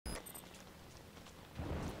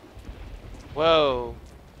Whoa.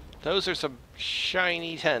 Those are some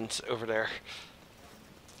shiny tents over there.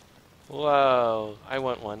 Whoa. I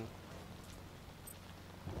want one.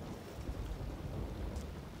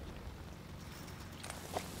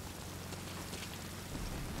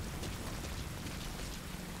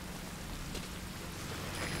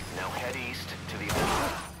 Now head east to the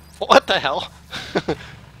What the hell?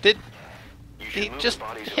 Did You he should move just the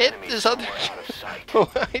bodies of hit enemies this other? somewhere out of sight.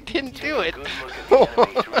 I didn't Take do a it. good look at the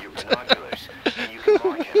enemy through your binoculars, and you can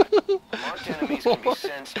mark him. Marked enemies can be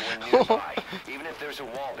sensed when nearby, even if there's a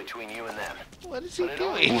wall between you and them. What is he But it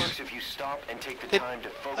only doing? works if you stop and take the time to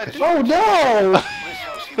focus. Oh no! This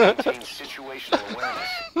helps you maintain situational awareness.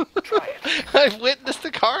 Try it. I've witnessed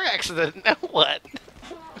a car accident. Now what?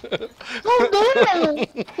 Oh no!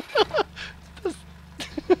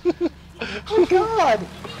 Oh god!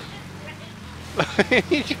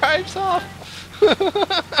 He drives off.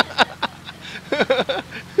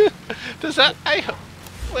 Does that?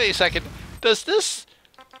 Wait a second. Does this?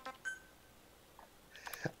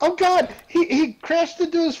 Oh god! He crashed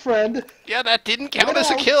into his friend. Yeah, that didn't count Went as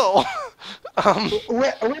a out. kill.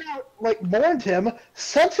 Went out, like, mourned him,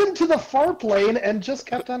 sent him to the far plane, and just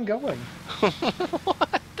kept on going.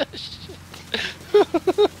 What the shit?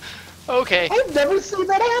 Okay. I've never seen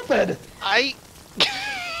that happen!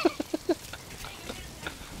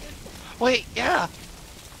 Wait, yeah.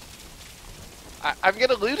 I'm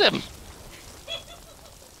gonna loot him.